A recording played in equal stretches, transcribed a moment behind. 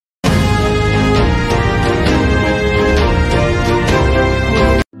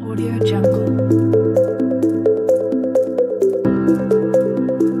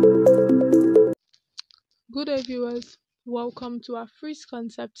welcome to our free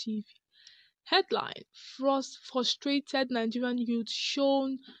concept TV. Headline: Frustrated Nigerian youth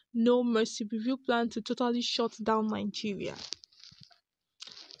shown no mercy, review plan to totally shut down Nigeria.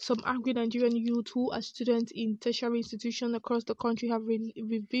 Some angry Nigerian youth who are students in tertiary institutions across the country have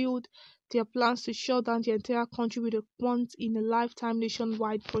revealed their plans to shut down the entire country with a once-in-a-lifetime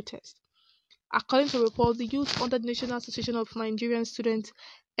nationwide protest. According to a report, the youth under the National Association of Nigerian Students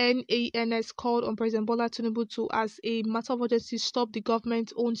 (NANS) called on President Bola Tinubu to, as a matter of urgency, stop the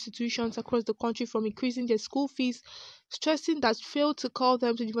government-owned institutions across the country from increasing their school fees, stressing that failure to call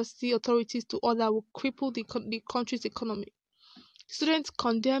them to university authorities to order will cripple the country's economy. Students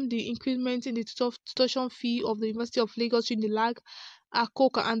condemned the increment in the tuition fee of the University of Lagos, Unilag,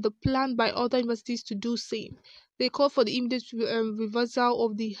 Akoka, and the plan by other universities to do same. They called for the immediate reversal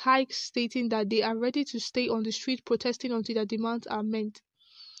of the hike, stating that they are ready to stay on the street protesting until their demands are met.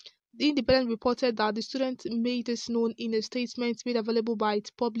 The Independent reported that the students made this known in a statement made available by its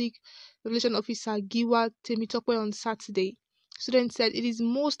public relations officer Giwa Temitope on Saturday. Students said it is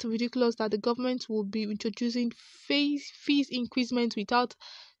most ridiculous that the government will be introducing fees increasements without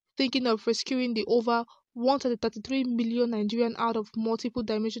thinking of rescuing the over 133 million Nigerians out of multiple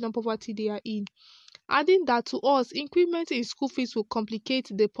dimensional poverty they are in. Adding that to us, increment in school fees will complicate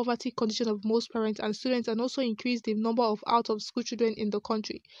the poverty condition of most parents and students and also increase the number of out-of-school children in the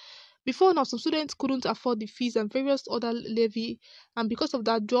country. Before now, some students couldn't afford the fees and various other levy, and because of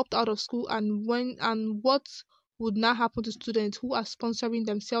that, dropped out of school. And what would now happen to students who are sponsoring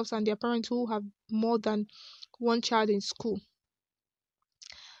themselves and their parents who have more than one child in school?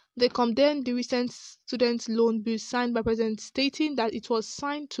 They condemned the recent student loan bill signed by President, stating that it was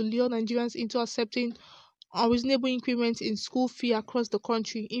signed to lure Nigerians into accepting unreasonable increments in school fee across the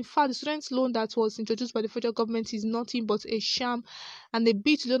country. In fact, the student loan that was introduced by the federal government is nothing but a sham and a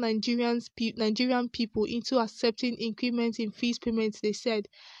bid to lure Nigerian people into accepting increments in fees payments, they said.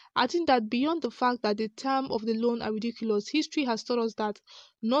 Adding that beyond the fact that the terms of the loan are ridiculous, history has taught us that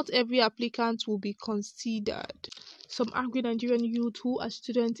not every applicant will be considered. Some angry Nigerian youth who are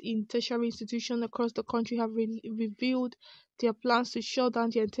students in tertiary institutions across the country have revealed their plans to shut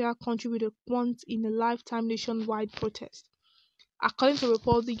down the entire country with a once-in-a-lifetime nationwide protest. According to a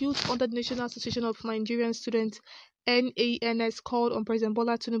report, the youth under the National Association of Nigerian Students (NANS) called on President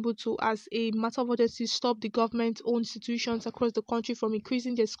Bola Tinubu to, as a matter of urgency, stop the government-owned institutions across the country from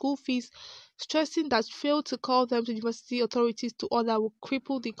increasing their school fees, stressing that failure to call them to university authorities to order will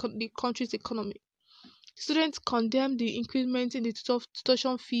cripple the country's economy. Students condemned the increment in the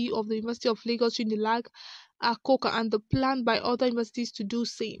tuition fee of the University of Lagos, Unilag, Akoka, and the plan by other universities to do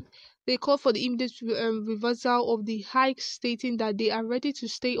same. They called for the immediate reversal of the hike, stating that they are ready to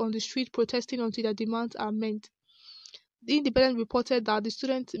stay on the street protesting until their demands are met. The Independent reported that the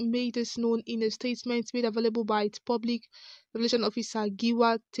students made this known in a statement made available by its public relations officer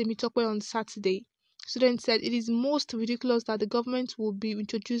Giwa Temitope on Saturday. Students said it is most ridiculous that the government will be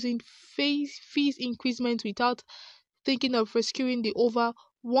introducing fees increasements without thinking of rescuing the over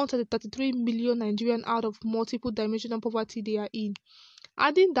 133 million Nigerians out of multiple dimensional poverty they are in.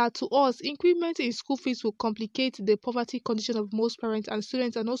 Adding that to us, increment in school fees will complicate the poverty condition of most parents and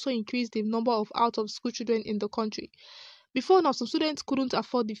students and also increase the number of out-of-school children in the country. Before now, some students couldn't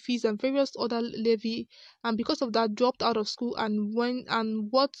afford the fees and various other levy, and because of that, dropped out of school. And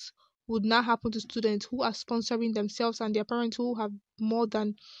what would now happen to students who are sponsoring themselves and their parents who have more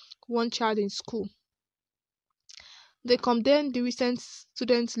than one child in school? They condemned the recent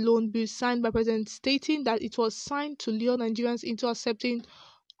student loan bill signed by President, stating that it was signed to lure Nigerians into accepting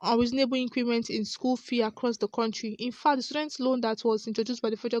unreasonable increments in school fee across the country. In fact, the student loan that was introduced by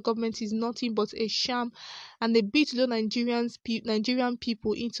the federal government is nothing but a sham and a bid to lure Nigerian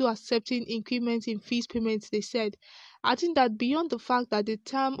people into accepting increments in fees payments, they said. Adding that beyond the fact that the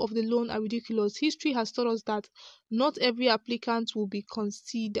terms of the loan are ridiculous, history has taught us that not every applicant will be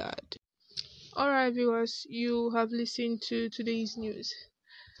considered. Alright, viewers, you have listened to today's news.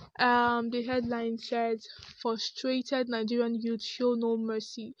 The headline says, Frustrated Nigerian youth show no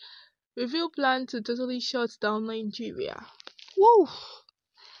mercy, reveal plan to totally shut down Nigeria. Woo!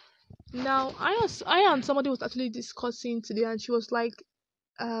 Now, I and somebody was actually discussing today, and she was like,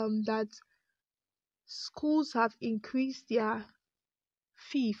 that schools have increased their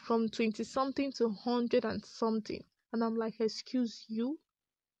fee from 20 something to 100 and something, and I'm like, excuse you,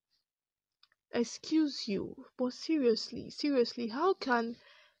 but seriously, how can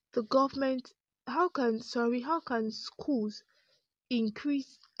the government, how can schools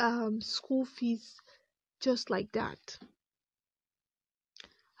increase school fees just like that?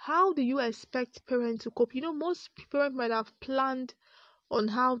 How do you expect parents to cope? Most parents might have planned on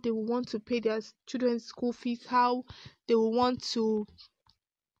how they will want to pay their children's school fees, how they will want to,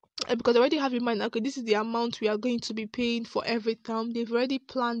 because they already have in mind, okay, this is the amount we are going to be paying for every term. They've already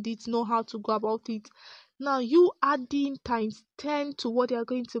planned it, know how to go about it. Now, you adding times 10 to what they are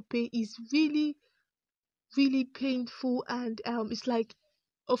going to pay is really, really painful, and it's like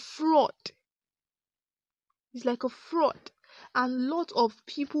a fraud. It's like a fraud. And a lot of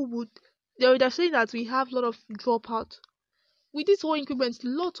people would, they're saying that we have a lot of dropout. With this whole increment, a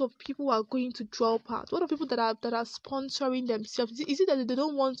lot of people are going to drop out. A lot of people that are sponsoring themselves. Is it that they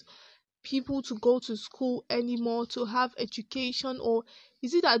don't want people to go to school anymore to have education, or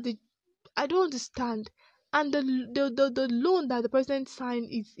is it that I don't understand. And the loan that the president signed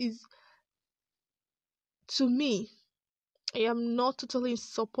is to me, I am not totally in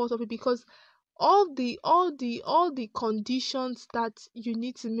support of it, because all the conditions that you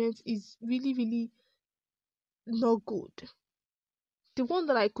need to meet is really, really not good. The one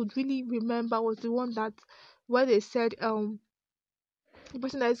that I could really remember was the one that where they said the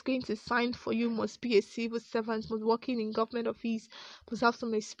person that is going to sign for you must be a civil servant, must working in government office, must have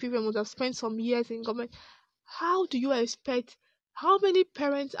some experience, must have spent some years in government. How do you expect? How many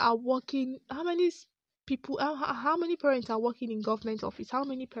parents are working? How many people? How many parents are working in government office? How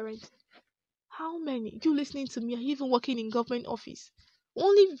many parents? How many? You listening to me? Are you even working in government office?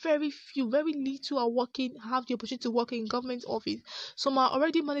 Only very few, very little are working, have the opportunity to work in government office. Some are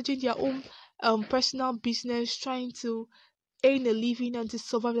already managing their own personal business, trying to earn a living and to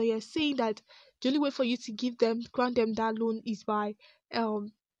survive. They are saying that the only way for you to grant them that loan is by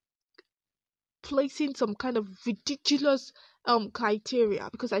um placing some kind of ridiculous criteria,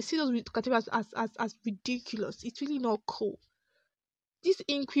 because I see those criteria as ridiculous. It's really not cool. This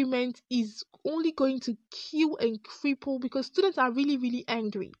increment is only going to kill and cripple, because students are really, really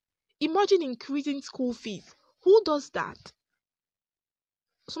angry. Imagine increasing school fees. Who does that?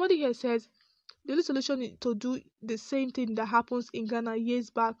 Somebody here says the only solution is to do the same thing that happens in Ghana years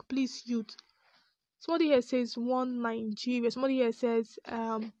back. Please, youth. Somebody here says one Nigeria. Somebody here says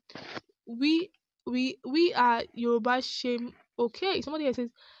we we are Yoruba shame. Okay. Somebody here says,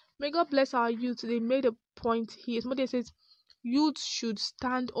 may God bless our youth. They made a point here. Somebody here says youth should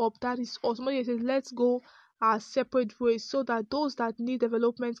stand up. That is all. Somebody here says let's go our separate ways so that those that need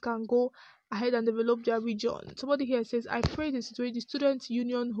development can go ahead and develop their region. Somebody here says I pray the student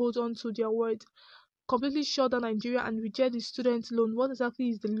union holds on to their word, completely shut down Nigeria and reject the student loan. What exactly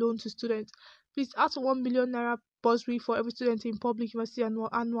is the loan to students? Please ask for 1 million naira bursary for every student in public university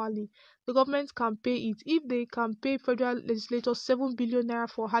annually. The government can pay it. If they can pay federal legislators 7 billion naira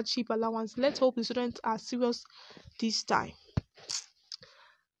for hardship allowance, let's hope the students are serious this time.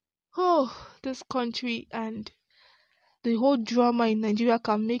 Oh, this country and the whole drama in Nigeria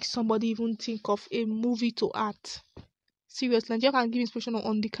can make somebody even think of a movie to act. Seriously, Nigeria can give inspiration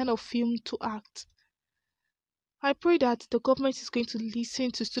on the kind of film to act. I pray that the government is going to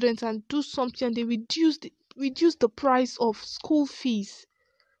listen to students and do something, and they reduce the price of school fees.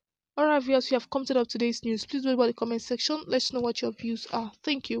 Alright, viewers, we have come to the end of today's news. Please do it about the comment section. Let's know what your views are.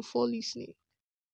 Thank you for listening.